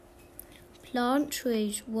Plant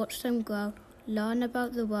trees, watch them grow, learn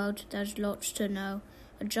about the world, there's lots to know.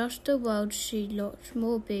 Adjust the world, see lots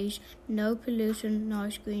more bees, no pollution,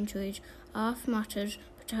 nice green trees. Earth matters,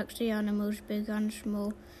 protects the animals, big and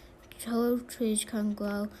small. Tall trees can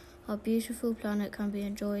grow, our beautiful planet can be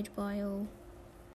enjoyed by all.